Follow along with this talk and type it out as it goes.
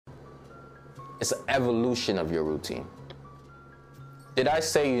It's an evolution of your routine. Did I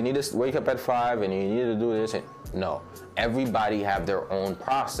say you need to wake up at 5 and you need to do this? No. Everybody have their own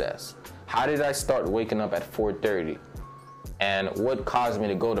process. How did I start waking up at 4:30? And what caused me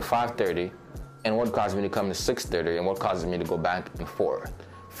to go to 5:30? And what caused me to come to 6:30? And what causes me to go back and forth?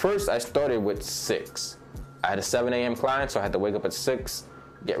 First, I started with 6. I had a 7 a.m. client, so I had to wake up at 6,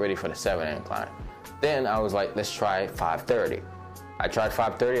 get ready for the 7 a.m. client. Then I was like, let's try 5:30. I tried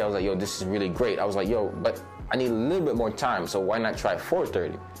 5:30. I was like, yo, this is really great. I was like, yo, but I need a little bit more time, so why not try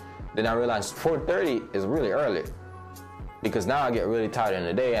 4:30? Then I realized 4:30 is really early because now I get really tired in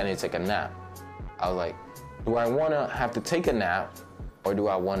the day. I need to take a nap. I was like, do I want to have to take a nap, or do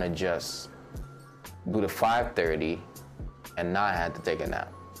I want to just do the 5:30 and not have to take a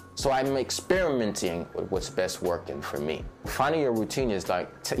nap? So I'm experimenting with what's best working for me. Finding your routine is like,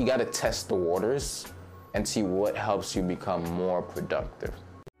 you got to test the waters and see what helps you become more productive.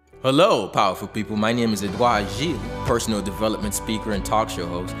 Hello, powerful people. My name is Edouard Gilles, personal development speaker and talk show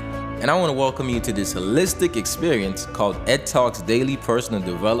host, and I want to welcome you to this holistic experience called Ed Talks Daily Personal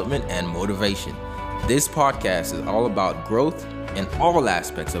Development and Motivation. This podcast is all about growth in all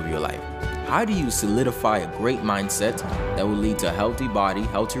aspects of your life. How do you solidify a great mindset that will lead to a healthy body,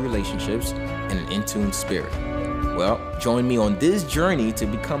 healthy relationships, and an in-tune spirit? Well, join me on this journey to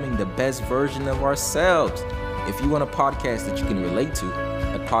becoming the best version of ourselves. If you want a podcast that you can relate to,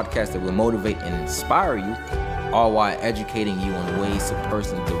 a podcast that will motivate and inspire you, all while educating you on ways to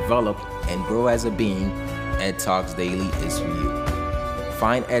personally develop and grow as a being, Ed Talks Daily is for you.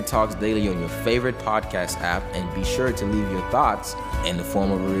 Find Ed Talks Daily on your favorite podcast app and be sure to leave your thoughts in the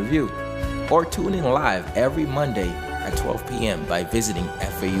form of a review. Or tune in live every Monday at 12 p.m. by visiting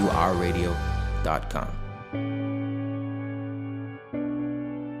faurradio.com.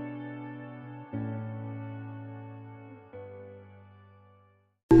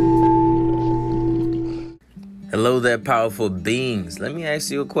 Hello there, powerful beings. Let me ask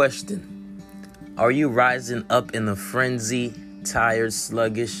you a question. Are you rising up in a frenzy, tired,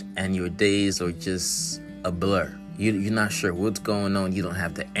 sluggish, and your days are just a blur? You're not sure what's going on. You don't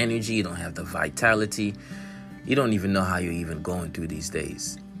have the energy. You don't have the vitality. You don't even know how you're even going through these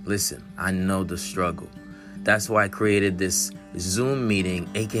days. Listen, I know the struggle. That's why I created this Zoom meeting,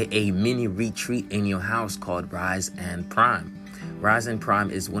 aka mini retreat in your house called Rise and Prime. Rise and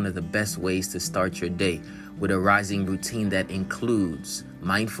Prime is one of the best ways to start your day with a rising routine that includes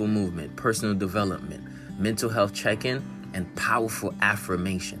mindful movement, personal development, mental health check-in, and powerful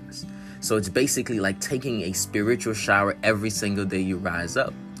affirmations. So it's basically like taking a spiritual shower every single day you rise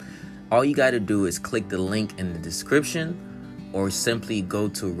up. All you got to do is click the link in the description or simply go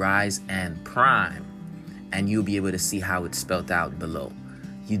to Rise and Prime and you'll be able to see how it's spelled out below.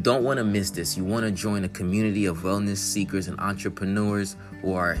 You don't want to miss this. You want to join a community of wellness seekers and entrepreneurs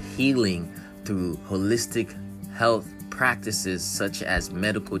who are healing through holistic health practices such as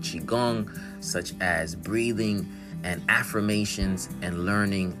medical qigong, such as breathing and affirmations, and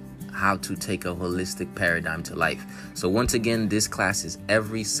learning how to take a holistic paradigm to life. So once again, this class is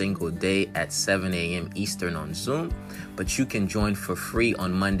every single day at 7 a.m. Eastern on Zoom, but you can join for free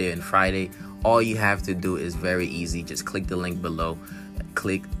on Monday and Friday. All you have to do is very easy. Just click the link below,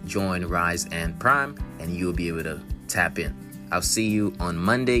 click Join Rise and Prime, and you'll be able to tap in. I'll see you on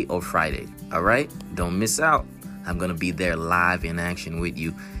Monday or Friday. All right? Don't miss out. I'm going to be there live in action with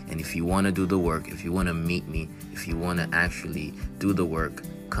you. And if you want to do the work, if you want to meet me, if you want to actually do the work,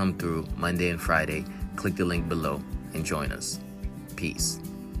 come through Monday and Friday. Click the link below and join us. Peace.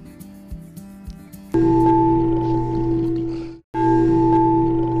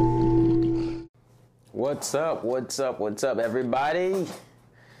 What's up? What's up? What's up, everybody?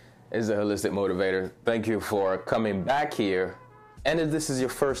 It's the Holistic Motivator. Thank you for coming back here. And if this is your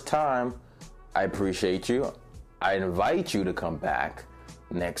first time, I appreciate you. I invite you to come back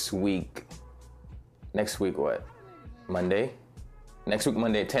next week. Next week, what? Monday? Next week,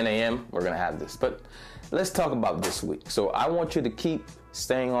 Monday at 10 a.m., we're going to have this. But let's talk about this week. So I want you to keep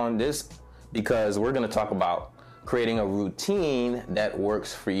staying on this because we're going to talk about creating a routine that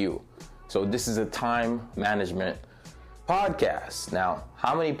works for you. So this is a time management podcast. Now,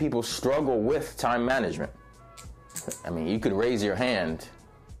 how many people struggle with time management? I mean, you could raise your hand,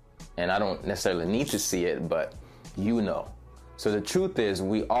 and I don't necessarily need to see it, but you know. So the truth is,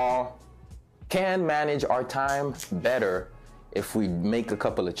 we all can manage our time better if we make a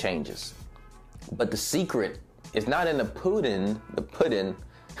couple of changes. But the secret is not in the pudding,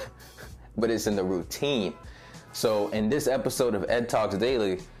 but it's in the routine. So in this episode of Ed Talks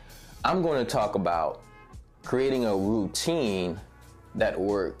Daily, I'm going to talk about creating a routine that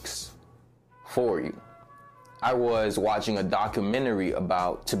works for you. I was watching a documentary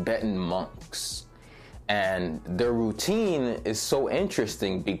about Tibetan monks, and their routine is so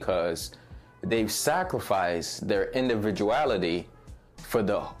interesting because they've sacrificed their individuality for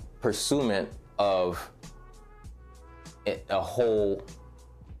the pursuit of a whole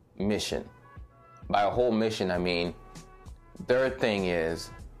mission. By a whole mission, I mean their thing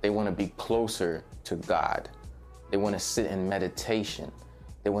is they want to be closer to God. They want to sit in meditation.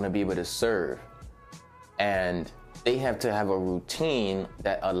 They want to be able to serve. And they have to have a routine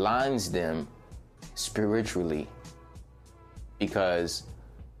that aligns them spiritually, because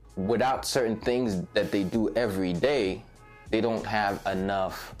without certain things that they do every day, they don't have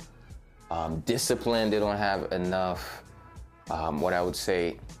enough discipline. They don't have enough, what I would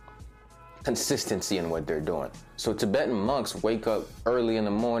say, consistency in what they're doing. So Tibetan monks wake up early in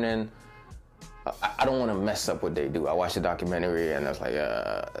the morning. I don't want to mess up what they do. I watched the documentary and I was like,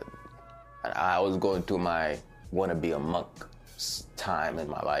 I was going through my want to be a monk time in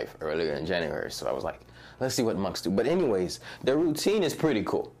my life earlier in January. So I was like, let's see what monks do. But anyways, their routine is pretty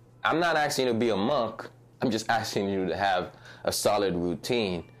cool. I'm not asking you to be a monk. I'm just asking you to have a solid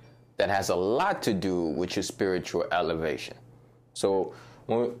routine that has a lot to do with your spiritual elevation. So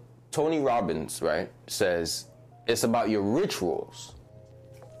when Tony Robbins, right, says it's about your rituals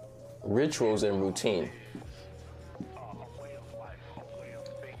and routine.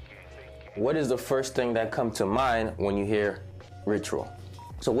 What is the first thing that comes to mind when you hear ritual?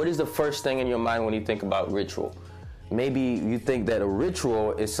 So what is the first thing in your mind when you think about ritual? Maybe you think that a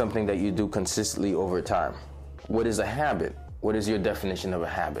ritual is something that you do consistently over time. What is a habit? What is your definition of a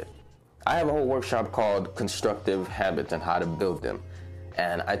habit? I have a whole workshop called Constructive Habits and how to build them.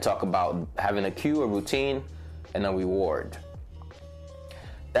 And I talk about having a cue, a routine, and a reward.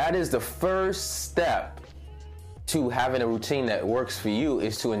 That is the first step to having a routine that works for you,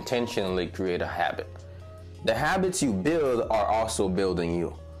 is to intentionally create a habit. The habits you build are also building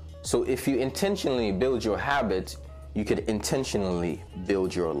you. So if you intentionally build your habits, you could intentionally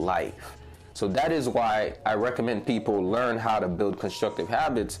build your life. So that is why I recommend people learn how to build constructive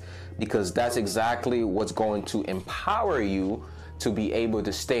habits, because that's exactly what's going to empower you to be able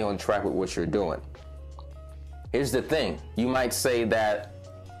to stay on track with what you're doing. Here's the thing. You might say that,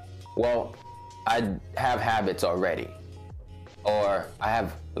 well, I have habits already, or I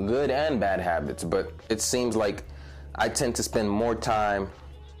have good and bad habits, but it seems like I tend to spend more time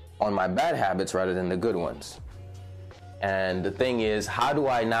on my bad habits rather than the good ones. And the thing is, how do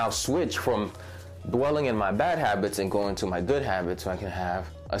I now switch from dwelling in my bad habits and going to my good habits so I can have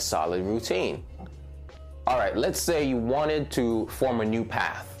a solid routine? All right, let's say you wanted to form a new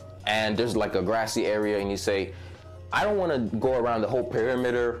path and there's like a grassy area and you say, I don't want to go around the whole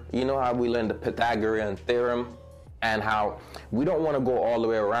perimeter. You know how we learned the Pythagorean theorem and how we don't want to go all the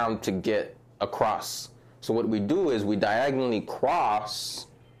way around to get across. So what we do is we diagonally cross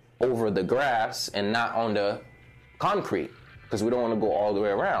over the grass and not on the concrete, because we don't want to go all the way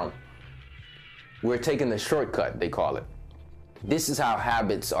around. We're taking the shortcut, they call it. This is how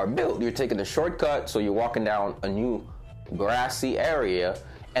habits are built. You're taking the shortcut, so you're walking down a new grassy area,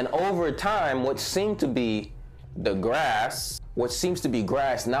 and over time, what seemed to be grass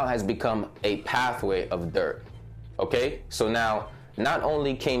now has become a pathway of dirt. Okay? So now, not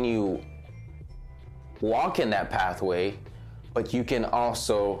only can you walk in that pathway, but you can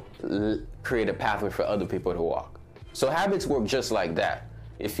also create a pathway for other people to walk. So habits work just like that.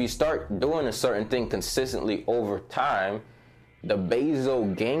 If you start doing a certain thing consistently over time, the basal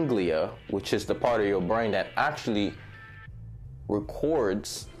ganglia, which is the part of your brain that actually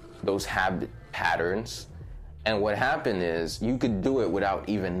records those habit patterns, and what happened is you could do it without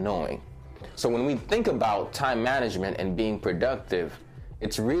even knowing. So when we think about time management and being productive,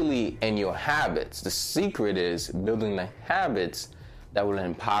 it's really in your habits. The secret is building the habits that will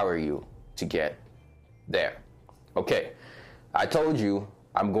empower you to get there. Okay, I told you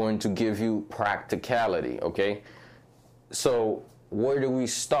I'm going to give you practicality, okay? So where do we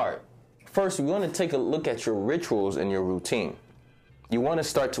start? First, we want to take a look at your rituals and your routine. You want to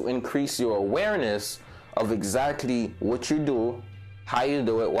start to increase your awareness of exactly what you do, how you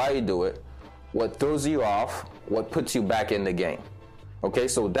do it, why you do it, what throws you off, what puts you back in the game. Okay,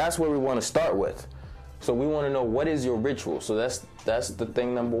 so that's where we want to start with. So we want to know, what is your ritual? So that's the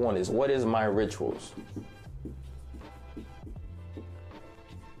thing number one, is what is my rituals?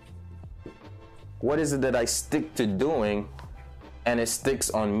 What is it that I stick to doing and it sticks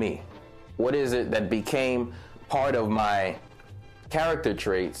on me? What is it that became part of my character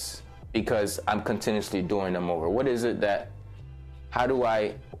traits because I'm continuously doing them over? What is it that, how do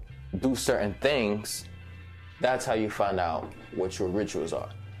I do certain things? That's how you find out what your rituals are.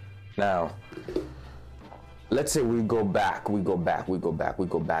 Now, let's say we go back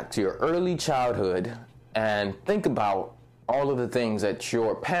to your early childhood and think about all of the things that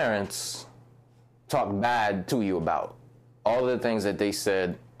your parents talked bad to you about. All of the things that they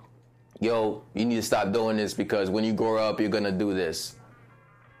said, yo, you need to stop doing this because when you grow up, you're going to do this.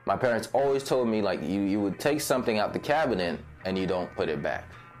 My parents always told me, like, you would take something out the cabinet and you don't put it back.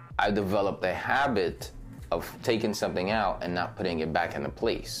 I developed a habit of taking something out and not putting it back into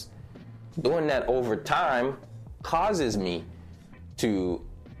place. Doing that over time causes me to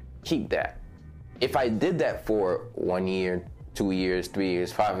keep that. If I did that for 1 year, 2 years, 3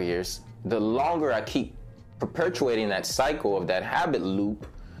 years, 5 years, the longer I keep perpetuating that cycle of that habit loop,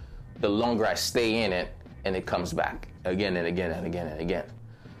 the longer I stay in it, and it comes back again and again and again and again.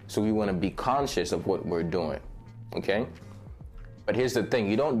 So we want to be conscious of what we're doing, okay? But here's the thing,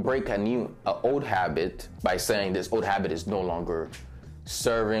 you don't break an old habit by saying this old habit is no longer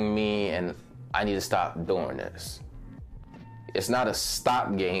serving me and I need to stop doing this. It's not a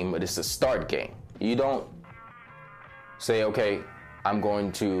stop game, but it's a start game. You don't say, okay, I'm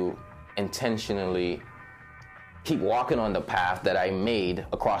going to intentionally keep walking on the path that I made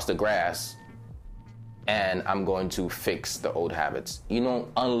across the grass and I'm going to fix the old habits. You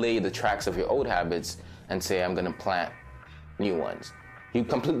don't unlay the tracks of your old habits and say, I'm going to plant new ones. You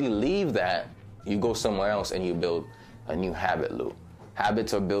completely leave that, you go somewhere else and you build a new habit loop.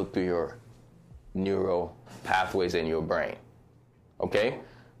 Habits are built through your neural pathways in your brain. Okay?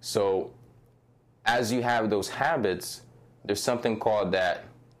 So as you have those habits, there's something called that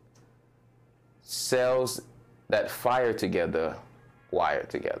cells that fire together, wire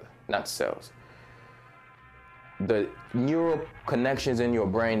together, not cells. The neural connections in your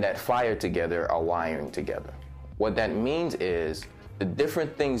brain that fire together are wiring together. What that means is the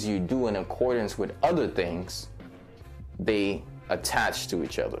different things you do in accordance with other things, they attach to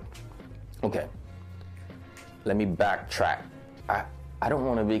each other. Okay, let me backtrack. I don't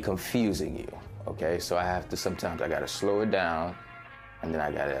want to be confusing you, okay? So sometimes I gotta slow it down and then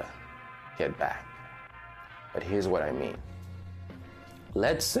I gotta get back. But here's what I mean.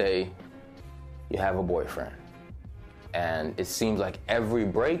 Let's say you have a boyfriend and it seems like every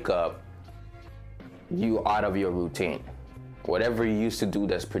breakup, you out of your routine. Whatever you used to do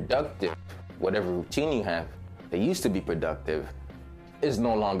that's productive, whatever routine you have that used to be productive is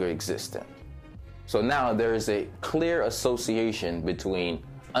no longer existent. So now there is a clear association between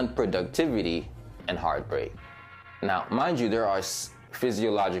unproductivity and heartbreak. Now, mind you, there are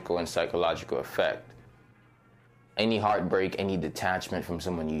physiological and psychological effects. Any heartbreak, any detachment from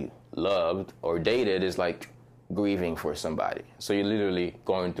someone you loved or dated is like grieving for somebody. So you're literally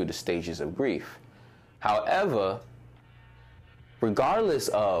going through the stages of grief. However, regardless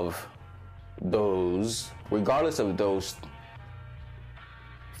of those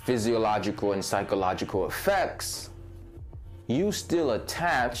physiological and psychological effects, you still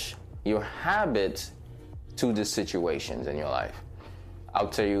attach your habits to the situations in your life. I'll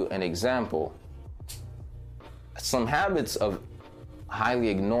tell you an example. Some habits of highly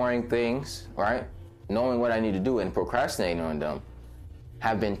ignoring things, right? Knowing what I need to do and procrastinating on them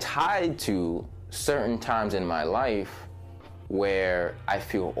have been tied to certain times in my life where I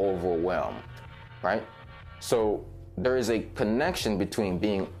feel overwhelmed, right? So there is a connection between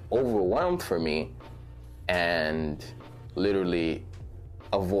being overwhelmed for me and literally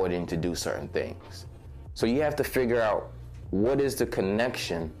avoiding to do certain things. So you have to figure out what is the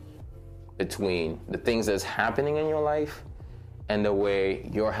connection between the things that's happening in your life and the way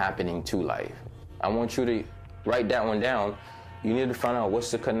you're happening to life. I want you to write that one down. You need to find out what's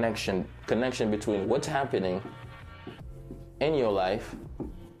the connection between what's happening in your life,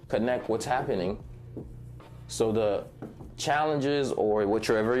 connect what's happening. So the challenges or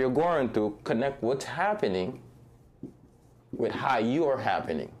whatever you're going through, connect what's happening with how you are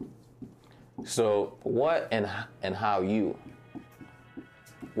happening. So what and how you.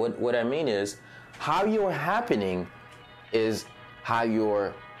 What I mean is, how you're happening is how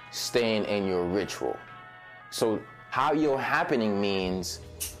you're staying in your ritual. So how you're happening means,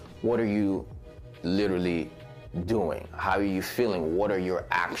 what are you literally doing? How are you feeling? What are your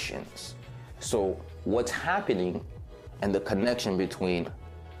actions? So what's happening and the connection between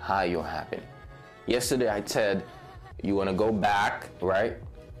how you're happening. Yesterday I said, you want to go back, right?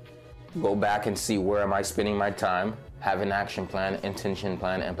 Go back and see where am I spending my time, have an action plan, intention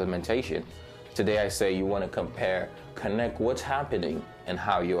plan, implementation. Today I say you want to connect what's happening and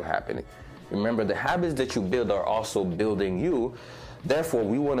how you're happening. Remember, the habits that you build are also building you. Therefore,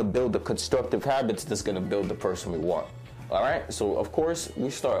 we want to build the constructive habits that's going to build the person we want. All right? So, of course, we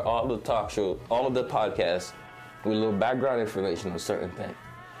start all the talk show, all of the podcasts with a little background information on certain things.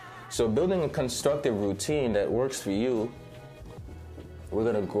 So building a constructive routine that works for you, we're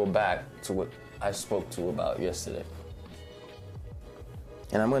gonna go back to what I spoke to about yesterday.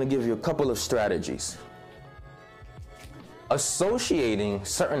 And I'm gonna give you a couple of strategies. Associating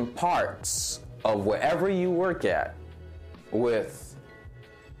certain parts of wherever you work at with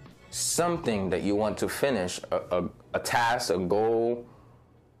something that you want to finish, a task, a goal.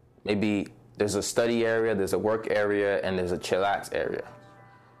 Maybe there's a study area, there's a work area, and there's a chillax area.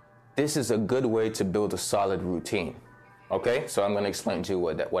 This is a good way to build a solid routine. Okay, so I'm going to explain to you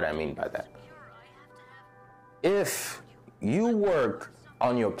what I mean by that. If you work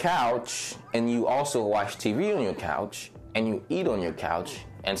on your couch and you also watch TV on your couch, and you eat on your couch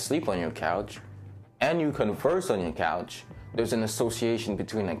and sleep on your couch, and you converse on your couch, there's an association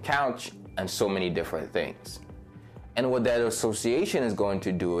between a couch and so many different things. And what that association is going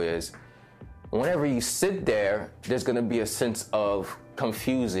to do is, whenever you sit there, there's going to be a sense of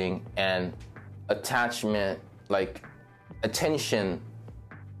confusing and attachment, like attention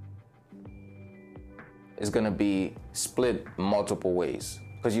is going to be split multiple ways.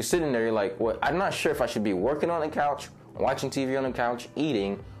 Because you're sitting there, you're like, well, I'm not sure if I should be working on the couch, watching TV on the couch,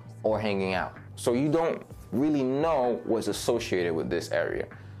 eating, or hanging out. So you don't really know what's associated with this area.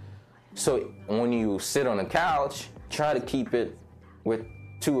 So when you sit on the couch, try to keep it with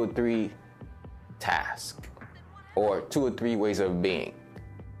 2 or 3 tasks or 2 or 3 ways of being.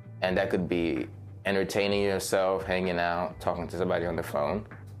 And that could be entertaining yourself, hanging out, talking to somebody on the phone.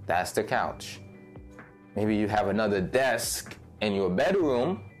 That's the couch. Maybe you have another desk in your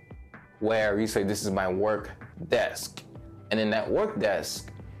bedroom where you say, this is my work desk. And in that work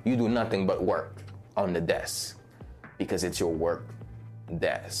desk, you do nothing but work on the desk because it's your work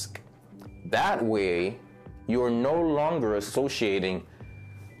desk. That way, you're no longer associating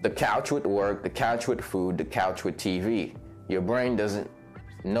the couch with work, the couch with food, the couch with TV. Your brain doesn't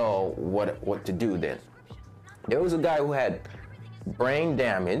know what to do then. There was a guy who had brain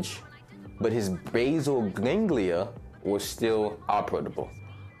damage, but his basal ganglia was still operable.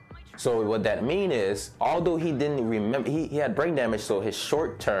 So what that means is, although he didn't remember, he had brain damage, so his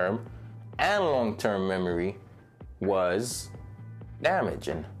short-term and long-term memory was damaged.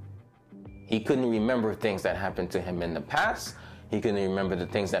 And he couldn't remember things that happened to him in the past. He couldn't remember the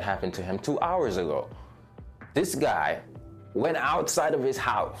things that happened to him 2 hours ago. This guy went outside of his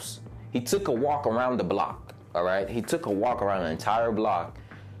house. He took a walk around the block, all right? He took a walk around the entire block,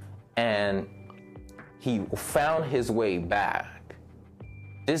 and he found his way back.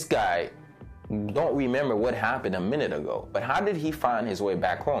 This guy don't remember what happened a minute ago, but how did he find his way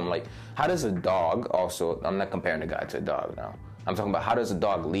back home? Like, how does a dog also, I'm not comparing the guy to a dog now. I'm talking about how does a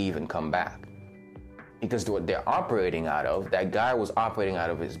dog leave and come back? Because what they're operating out of, that guy was operating out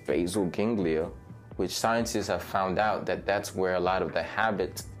of his basal ganglia, which scientists have found out that that's where a lot of the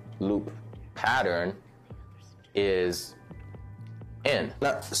habit loop pattern is in.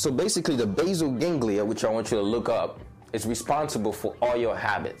 Now, so basically the basal ganglia, which I want you to look up, is responsible for all your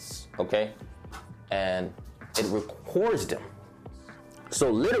habits, okay? And it records them. So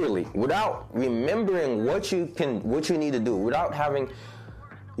literally, without remembering what you need to do, without having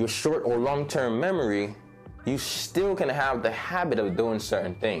your short or long-term memory, you still can have the habit of doing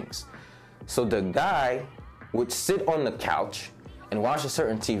certain things. So the guy would sit on the couch and watch a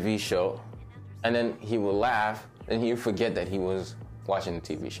certain TV show, and then he will laugh, and he would forget that he was watching the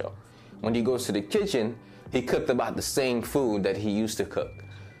TV show. When he goes to the kitchen, he cooked about the same food that he used to cook.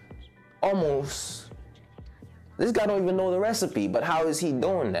 Almost, this guy don't even know the recipe, but how is he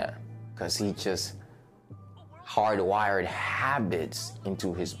doing that? Because he just hardwired habits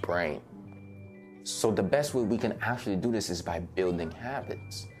into his brain. So the best way we can actually do this is by building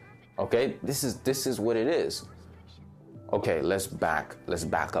habits. Okay, this is what it is. Okay, let's back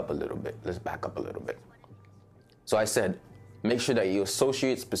up a little bit. So I said, make sure that you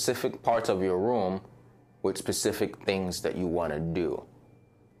associate specific parts of your room with specific things that you want to do.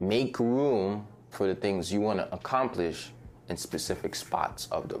 Make room for the things you want to accomplish in specific spots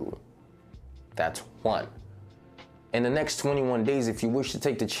of the room. That's one. In the next 21 days, if you wish to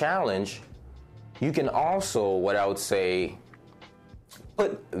take the challenge, you can also, what I would say,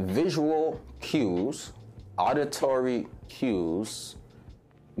 put visual cues, auditory cues,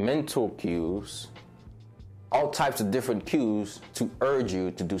 mental cues, all types of different cues to urge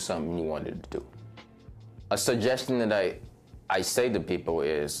you to do something you wanted to do. A suggestion that I say to people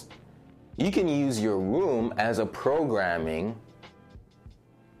is, you can use your room as a way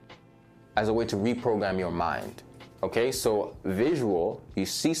to reprogram your mind. Okay, so visual, you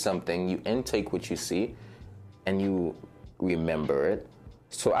see something, you intake what you see, and you remember it.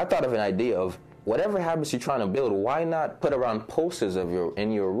 So I thought of an idea of whatever habits you're trying to build, why not put around posters of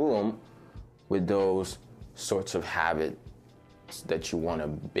in your room with those sorts of habits that you want to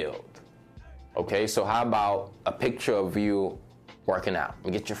build? Okay, so how about a picture of you working out?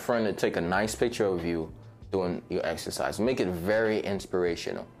 Get your friend to take a nice picture of you doing your exercise. Make it very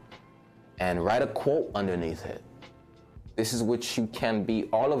inspirational. And write a quote underneath it. This is what you can be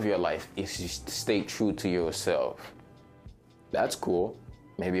all of your life if you stay true to yourself. That's cool.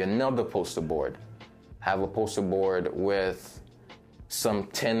 Maybe another poster board. Have a poster board with some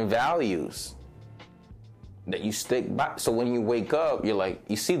 10 values that you stick by. So when you wake up,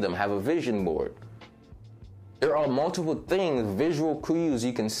 you see them. Have a vision board. There are multiple things, visual cues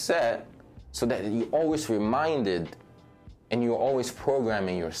you can set so that you're always reminded and you're always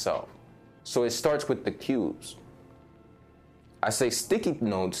programming yourself. So it starts with the cues. I say sticky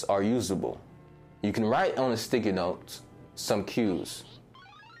notes are usable. You can write on the sticky notes some cues.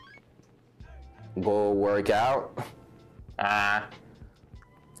 Go work out.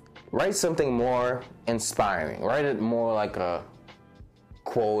 Write something more inspiring. Write it more like a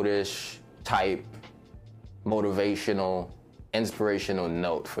quote-ish type, motivational, inspirational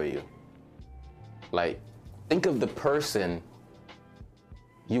note for you. Like, think of the person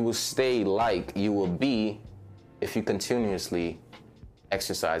you will stay like you will be if you continuously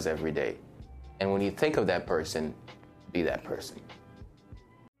exercise every day. And when you think of that person, be that person.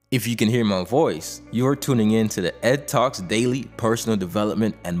 If you can hear my voice, you're tuning in to the Ed Talks Daily Personal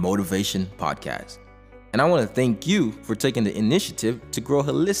Development and Motivation Podcast. And I want to thank you for taking the initiative to grow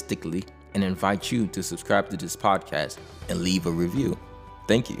holistically and invite you to subscribe to this podcast and leave a review.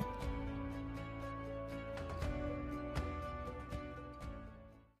 Thank you.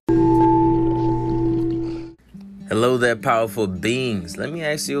 Hello there, powerful beings. Let me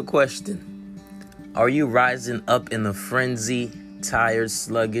ask you a question. Are you rising up in a frenzy, tired,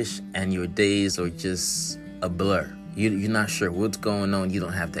 sluggish, and your days are just a blur? You're not sure what's going on. You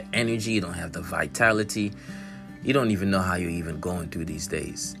don't have the energy. You don't have the vitality. You don't even know how you're even going through these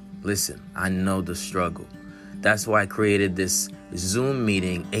days. Listen, I know the struggle. That's why I created this Zoom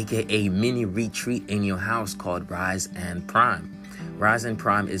meeting, aka mini retreat in your house called Rise and Prime. Rise and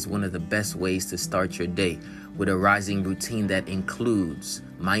Prime is one of the best ways to start your day with a rising routine that includes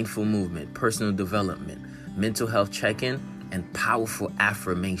mindful movement, personal development, mental health check-in, and powerful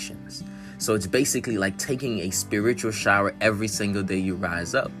affirmations. So it's basically like taking a spiritual shower every single day you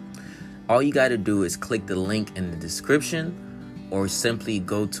rise up. All you got to do is click the link in the description or simply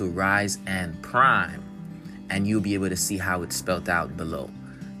go to Rise and Prime and you'll be able to see how it's spelled out below.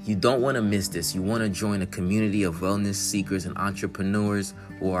 You don't want to miss this. You want to join a community of wellness seekers and entrepreneurs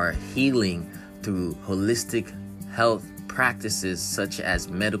who are healing through holistic health practices such as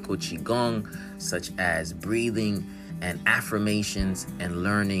medical qigong, such as breathing and affirmations, and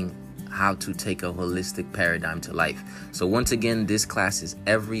learning how to take a holistic paradigm to life. So once again, this class is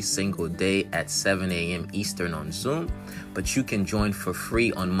every single day at 7 a.m. Eastern on Zoom, but you can join for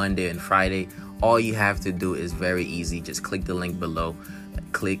free on Monday and Friday. All you have to do is very easy. Just click the link below,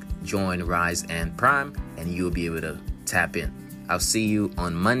 click Join Rise and Prime, and you'll be able to tap in. I'll see you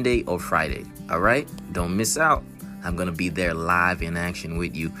on Monday or Friday. All right? Don't miss out. I'm going to be there live in action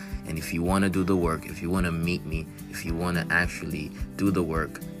with you. And if you want to do the work, if you want to meet me, if you want to actually do the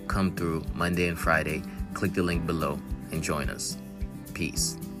work, come through Monday and Friday. Click the link below and join us.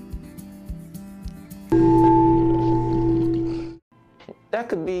 Peace. That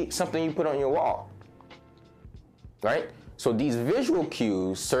could be something you put on your wall, right? So these visual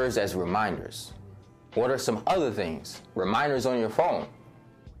cues serves as reminders. What are some other things? Reminders on your phone.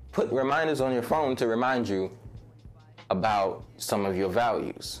 Put reminders on your phone to remind you about some of your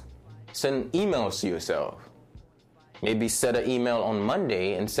values. Send emails to yourself. Maybe set an email on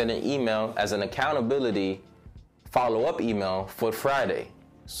Monday and send an email as an accountability follow-up email for Friday.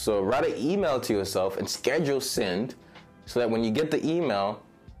 So write an email to yourself and schedule send so that when you get the email,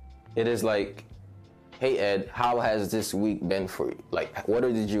 it is like, hey Ed, how has this week been for you? Like, what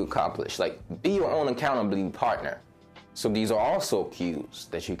did you accomplish? Like, be your own accountability partner. So these are also cues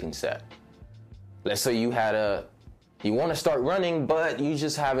that you can set. Let's say you want to start running, but you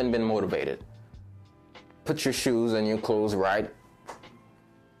just haven't been motivated. Put your shoes and your clothes right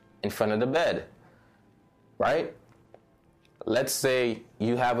in front of the bed, right? Let's say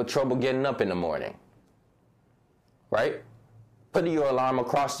you have a trouble getting up in the morning, right? Put your alarm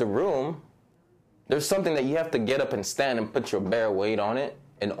across the room. There's something that you have to get up and stand and put your bare weight on it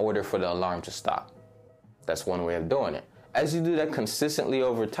in order for the alarm to stop. That's one way of doing it. As you do that consistently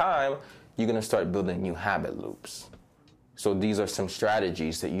over time, you're going to start building new habit loops. So these are some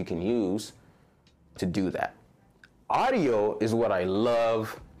strategies that you can use to do that. Audio is what I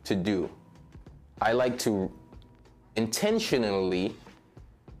love to do. I like to intentionally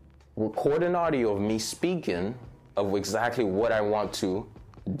record an audio of me speaking of exactly what I want to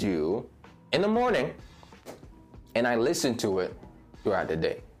do in the morning, and I listen to it throughout the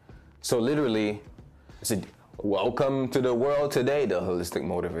day. So literally, I said, welcome to the world today, the Holistic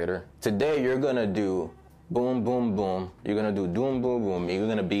Motivator. Today you're gonna do boom, boom, boom. You're gonna do boom, boom, boom. You're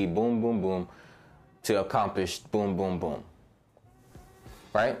gonna be boom, boom, boom to accomplish boom, boom, boom.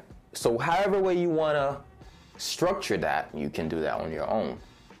 Right? So however way you wanna structure that, you can do that on your own.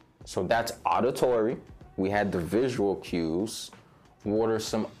 So that's auditory. We had the visual cues. What are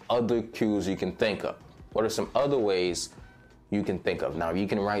some other cues you can think of? What are some other ways you can think of? Now, you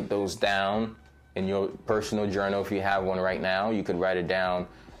can write those down in your personal journal if you have one right now. You could write it down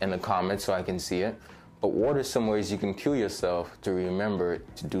in the comments so I can see it. But what are some ways you can cue yourself to remember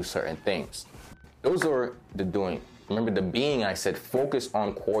to do certain things? Those are the doing. Remember the being, I said, focus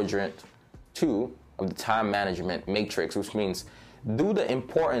on quadrant 2 of the time management matrix, which means do the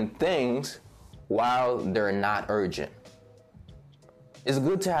important things while they're not urgent. It's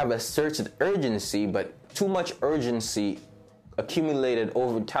good to have a certain urgency, but too much urgency accumulated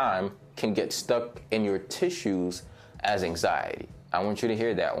over time can get stuck in your tissues as anxiety. I want you to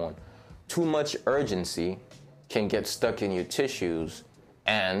hear that one. Too much urgency can get stuck in your tissues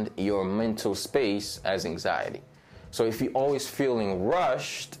and your mental space as anxiety. So if you're always feeling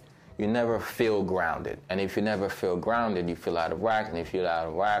rushed, you never feel grounded. And if you never feel grounded, you feel out of whack. And if you're out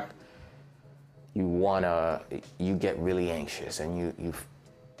of whack, you get really anxious and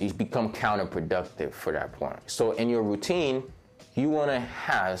you become counterproductive for that point. So in your routine, you want to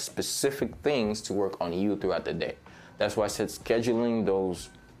have specific things to work on you throughout the day. That's why I said scheduling those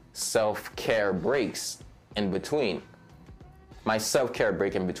self-care breaks in between. My self-care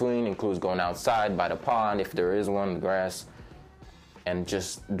break in between includes going outside by the pond, if there is one, the grass, and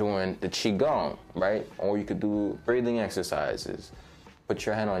just doing the Qigong, right? Or you could do breathing exercises. Put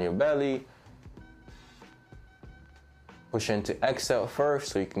your hand on your belly, push into exhale first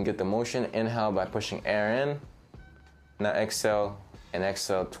so you can get the motion. Inhale by pushing air in. Now exhale, and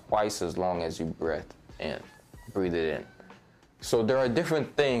exhale twice as long as you breathe in. Breathe it in. So there are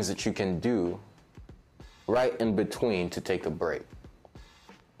different things that you can do right in between to take a break.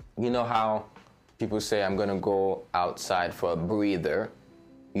 You know how people say, I'm gonna go outside for a breather?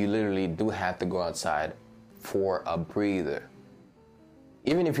 You literally do have to go outside for a breather.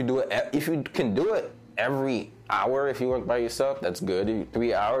 Even if you do it, if you can do it every hour, if you work by yourself, that's good.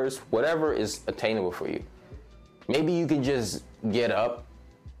 3 hours, whatever is attainable for you. Maybe you can just get up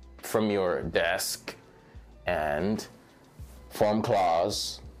from your desk and form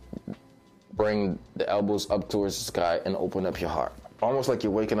claws, bring the elbows up towards the sky and open up your heart. Almost like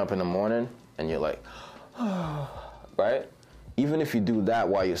you're waking up in the morning and you're like, right? Even if you do that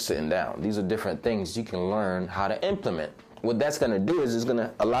while you're sitting down, these are different things you can learn how to implement. What that's gonna do is it's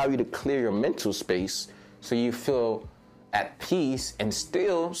gonna allow you to clear your mental space so you feel at peace and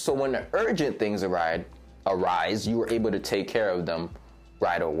still, so when the urgent things arise, you were able to take care of them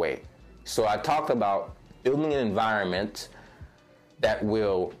right away. So I talked about building an environment that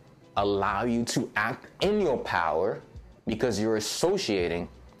will allow you to act in your power because you're associating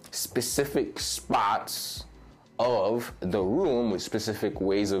specific spots of the room with specific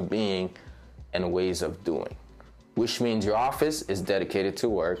ways of being and ways of doing, which means your office is dedicated to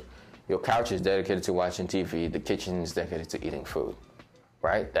work, your couch is dedicated to watching TV, the kitchen is dedicated to eating food,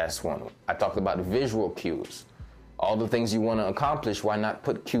 right? That's one. I talked about visual cues. All the things you want to accomplish, why not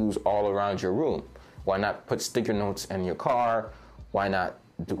put cues all around your room? Why not put sticker notes in your car? Why not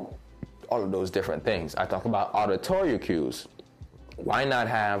do all of those different things? I talk about auditory cues. Why not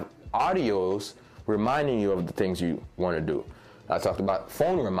have audios reminding you of the things you want to do? I talked about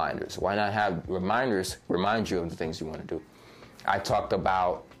phone reminders. Why not have reminders remind you of the things you want to do? I talked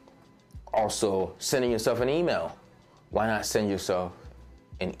about also sending yourself an email. Why not send yourself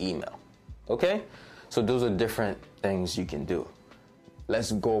an email? Okay? So those are different things you can do.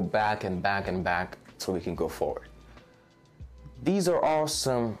 Let's go back and back and back so we can go forward. These are all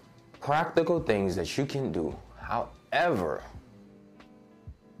some practical things that you can do. However,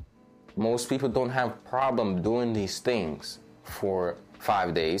 most people don't have problem doing these things for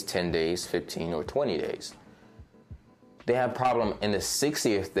 5 days, 10 days, 15 or 20 days. They have problem in the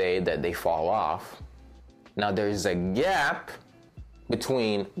 60th day that they fall off. Now there's a gap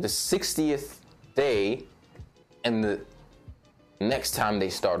between the 60th day and the next time they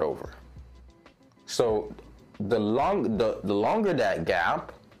start over. So the longer that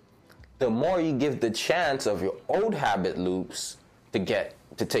gap, the more you give the chance of your old habit loops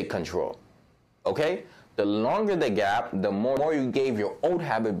to take control. Okay? The longer the gap, the more you gave your old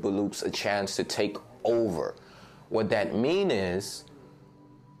habit loops a chance to take over. What that means is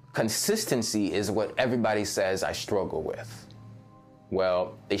consistency is what everybody says I struggle with.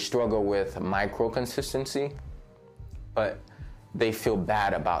 Well, they struggle with micro consistency, but they feel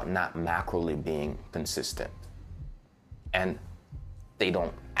bad about not macroly being consistent. And they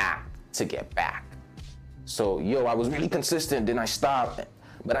don't act to get back. So, I was really consistent, then I stopped,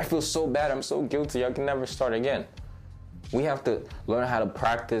 but I feel so bad, I'm so guilty, I can never start again. We have to learn how to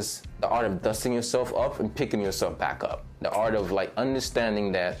practice the art of dusting yourself up and picking yourself back up. The art of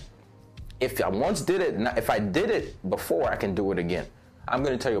understanding that if I once did it, if I did it before, I can do it again. I'm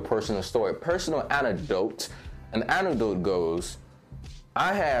gonna tell you a personal story, personal anecdote. An anecdote goes,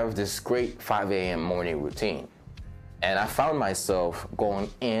 I have this great 5 a.m. morning routine, and I found myself going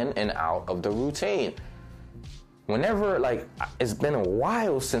in and out of the routine. Whenever, it's been a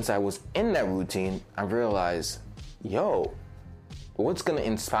while since I was in that routine, I realized, what's gonna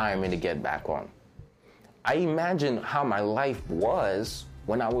inspire me to get back on? I imagine how my life was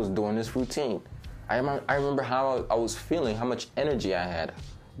when I was doing this routine. I remember how I was feeling, how much energy I had,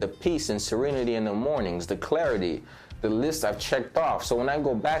 the peace and serenity in the mornings, the clarity, the list I've checked off. So when I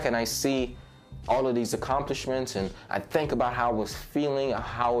go back and I see all of these accomplishments and I think about how I was feeling,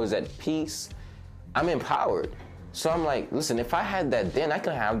 how I was at peace, I'm empowered. So I'm like, listen, if I had that then, I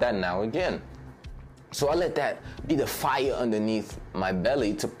can have that now again. So I let that be the fire underneath my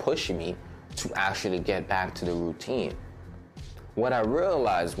belly to push me to actually get back to the routine. What I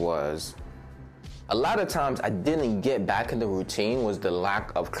realized was, a lot of times I didn't get back in the routine was the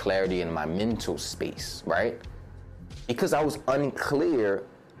lack of clarity in my mental space, right? Because I was unclear,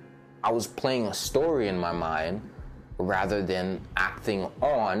 I was playing a story in my mind rather than acting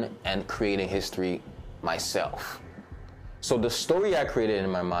on and creating history myself. So the story I created in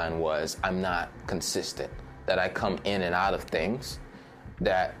my mind was I'm not consistent, that I come in and out of things,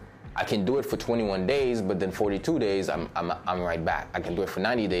 that I can do it for 21 days, but then 42 days, I'm right back. I can do it for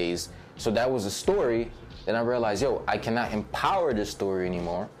 90 days. So that was the story. Then I realized, I cannot empower this story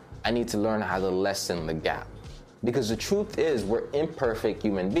anymore. I need to learn how to lessen the gap. Because the truth is, we're imperfect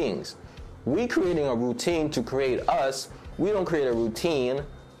human beings. We creating a routine to create us. We don't create a routine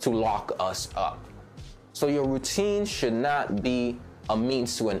to lock us up. So your routine should not be a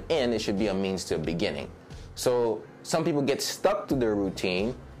means to an end. It should be a means to a beginning. So some people get stuck to their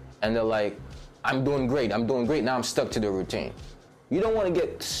routine and they're like, I'm doing great. Now I'm stuck to the routine. You don't want to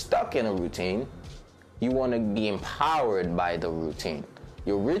get stuck in a routine. You want to be empowered by the routine.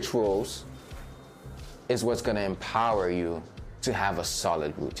 Your rituals is what's going to empower you to have a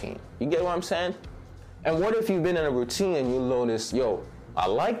solid routine. You get what I'm saying? And what if you've been in a routine and you notice, I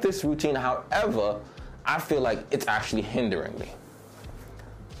like this routine, however, I feel like it's actually hindering me.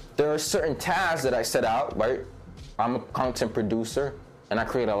 There are certain tasks that I set out, right? I'm a content producer and I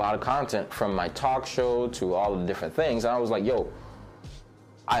create a lot of content from my talk show to all the different things. And I was like,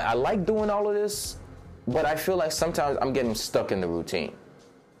 I like doing all of this, but I feel like sometimes I'm getting stuck in the routine.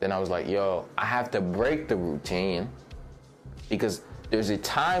 Then I was like, I have to break the routine because there's a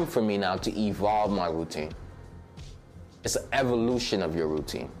time for me now to evolve my routine. It's an evolution of your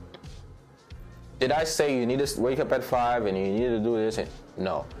routine. Did I say you need to wake up at 5 and you need to do this?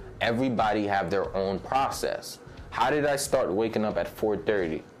 No, everybody have their own process. How did I start waking up at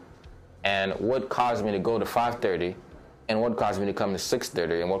 4:30? And what caused me to go to 5:30? And what caused me to come to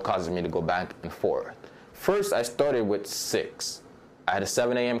 6:30? And what caused me to go back and forth? First, I started with 6. I had a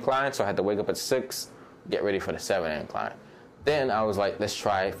 7 a.m. client, so I had to wake up at 6, get ready for the 7 a.m. client. Then I was like, let's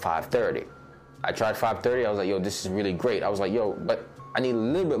try 5:30. I tried 5:30. I was like, this is really great. I was like, but I need a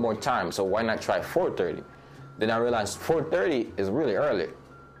little bit more time, so why not try 4:30? Then I realized 4:30 is really early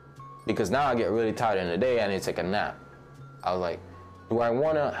because now I get really tired in the day. I need to take a nap. I was like, do I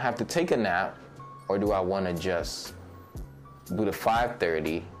want to have to take a nap or do I want to just do the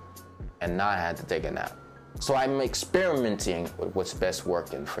 5:30 and not have to take a nap? So I'm experimenting with what's best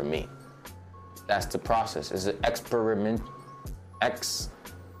working for me. That's the process. It's an experimental.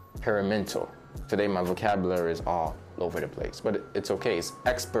 Today my vocabulary is all over the place, but it's okay. It's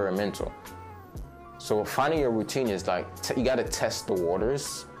experimental. So finding your routine is like, you got to test the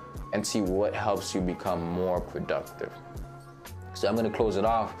waters and see what helps you become more productive. So I'm going to close it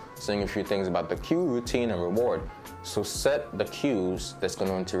off saying a few things about the cue, routine, and reward. So set the cues that's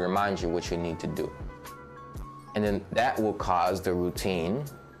going to remind you what you need to do. And then that will cause the routine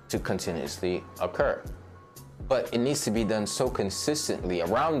to continuously occur. But it needs to be done so consistently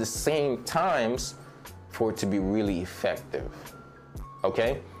around the same times for it to be really effective.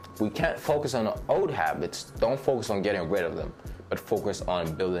 Okay? We can't focus on the old habits. Don't focus on getting rid of them, but focus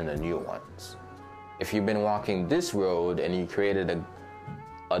on building the new ones. if you've been walking this road and you created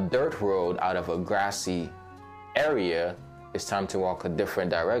a dirt road out of a grassy area, it's time to walk a different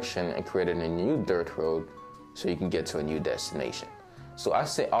direction and create a new dirt road so you can get to a new destination. So I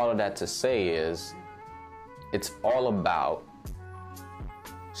say all of that to say is, it's all about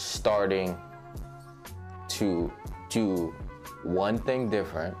starting to do one thing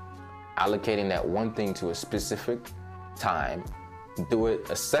different, allocating that one thing to a specific time, do it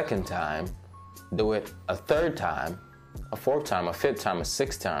a second time, do it a third time, a fourth time, a fifth time, a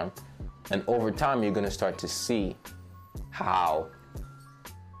sixth time, and over time you're gonna start to see how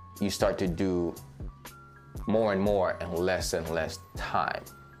you start to do more and more and less time.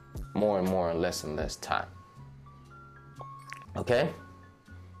 More and more and less time. Okay?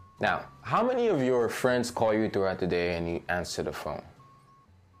 Now, how many of your friends call you throughout the day and you answer the phone?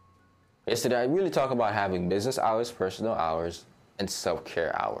 Yesterday, I really talk about having business hours, personal hours, and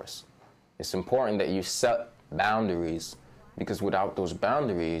self-care hours. It's important that you set boundaries, because without those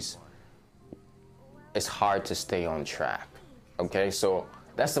boundaries, it's hard to stay on track. Okay, so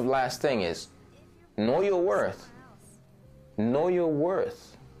that's the last thing is, know your worth. Know your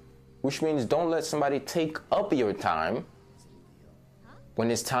worth, which means don't let somebody take up your time when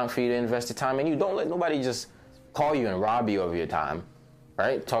it's time for you to invest the time in you. Don't let nobody just call you and rob you of your time,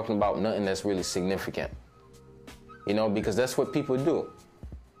 right? Talking about nothing that's really significant, because that's what people do.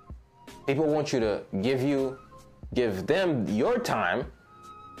 People want you to give them your time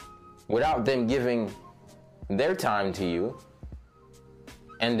without them giving their time to you,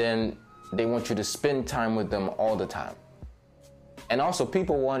 and then they want you to spend time with them all the time. And also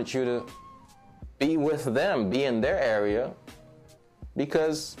people want you to be with them, be in their area,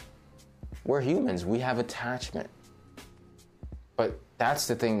 because we're humans, we have attachment. But that's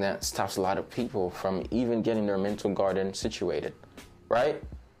the thing that stops a lot of people from even getting their mental garden situated, right?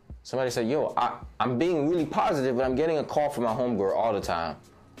 Somebody said, yo, I'm being really positive, but I'm getting a call from my homegirl all the time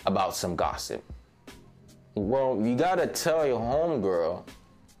about some gossip. Well, you gotta tell your homegirl,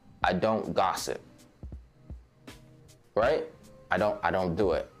 I don't gossip, right? I don't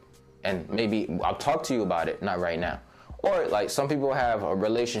do it. And maybe I'll talk to you about it, not right now. Or like some people have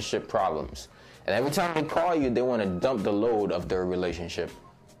relationship problems, and every time they call you, they want to dump the load of their relationship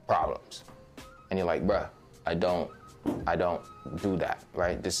problems. And you're like, bruh, I don't do that,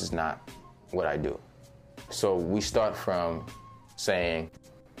 right? This is not what I do. So we start from saying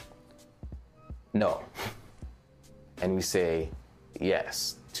no, and we say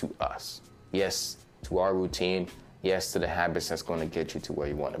yes to us, yes to our routine, yes to the habits that's going to get you to where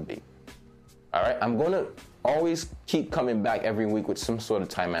you want to be. All right, I'm going to always keep coming back every week with some sort of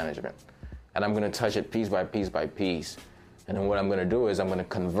time management, and I'm going to touch it piece by piece by piece. And then what I'm going to do is I'm going to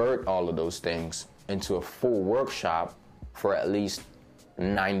convert all of those things into a full workshop for at least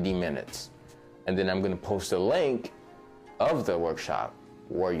 90 minutes. And then I'm going to post a link of the workshop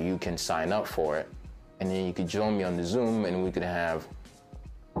where you can sign up for it. And then you could join me on the Zoom, and we could have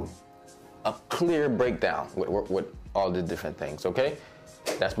a clear breakdown with all the different things, okay?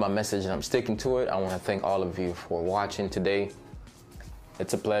 That's my message, and I'm sticking to it. I want to thank all of you for watching today.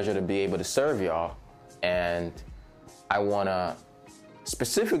 It's a pleasure to be able to serve y'all. And I want to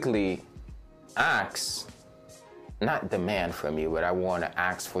specifically ask, not demand from you, but I want to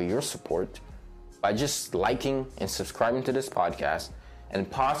ask for your support by just liking and subscribing to this podcast, and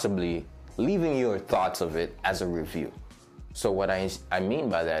possibly leaving your thoughts of it as a review. So what I mean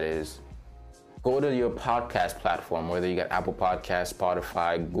by that is, go to your podcast platform, whether you got Apple Podcasts,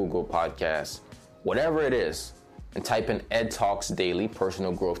 Spotify, Google Podcasts, whatever it is, and type in Ed Talks Daily,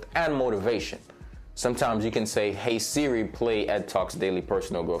 Personal Growth and Motivation. Sometimes you can say, hey Siri, play Ed Talks Daily,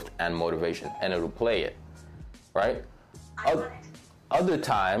 Personal Growth and Motivation, and it'll play it, right? Other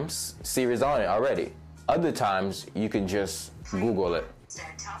times, Siri's on it already. Other times, you can just Google it.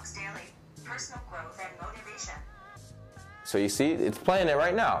 Ed Talks Daily, Personal Growth and Motivation. So you see, it's playing it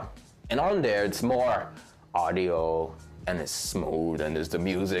right now. And on there, it's more audio, and it's smooth, and there's the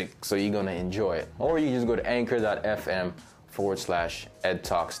music, so you're gonna enjoy it. Or you just go to anchor.fm/Ed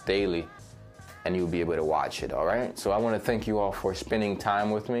Talks Daily, and you'll be able to watch it, all right? So I wanna thank you all for spending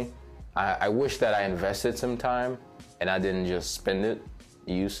time with me. I wish that I invested some time, and I didn't just spend it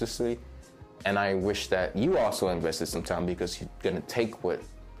uselessly. And I wish that you also invested some time, because you're gonna take what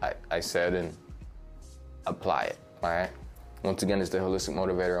I said and apply it, all right? Once again, it's the Holistic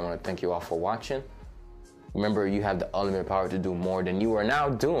Motivator. I want to thank you all for watching. Remember, you have the ultimate power to do more than you are now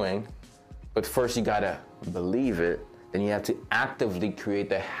doing, but first you gotta believe it. Then you have to actively create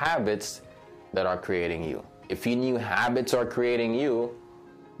the habits that are creating you. If you knew habits are creating you,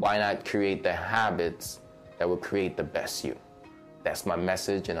 why not create the habits that will create the best you? That's my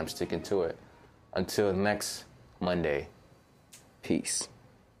message, and I'm sticking to it. Until next Monday, peace.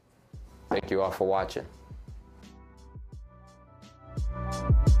 Thank you all for watching.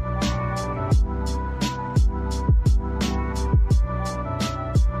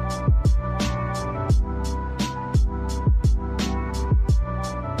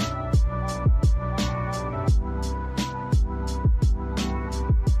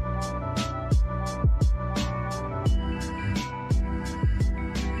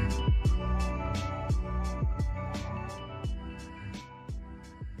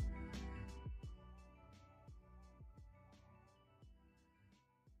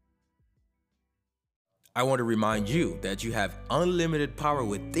 I want to remind you that you have unlimited power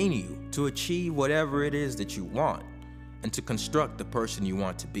within you to achieve whatever it is that you want and to construct the person you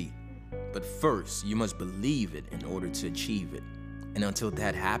want to be. But first, you must believe it in order to achieve it. And until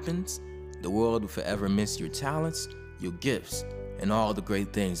that happens, the world will forever miss your talents, your gifts, and all the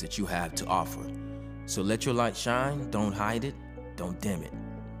great things that you have to offer. So let your light shine, don't hide it, don't dim it.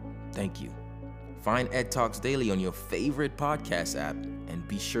 Thank you. Find Ed Talks Daily on your favorite podcast app and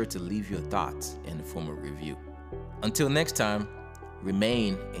be sure to leave your thoughts in the form of review. Until next time,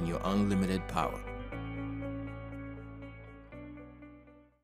 remain in your unlimited power.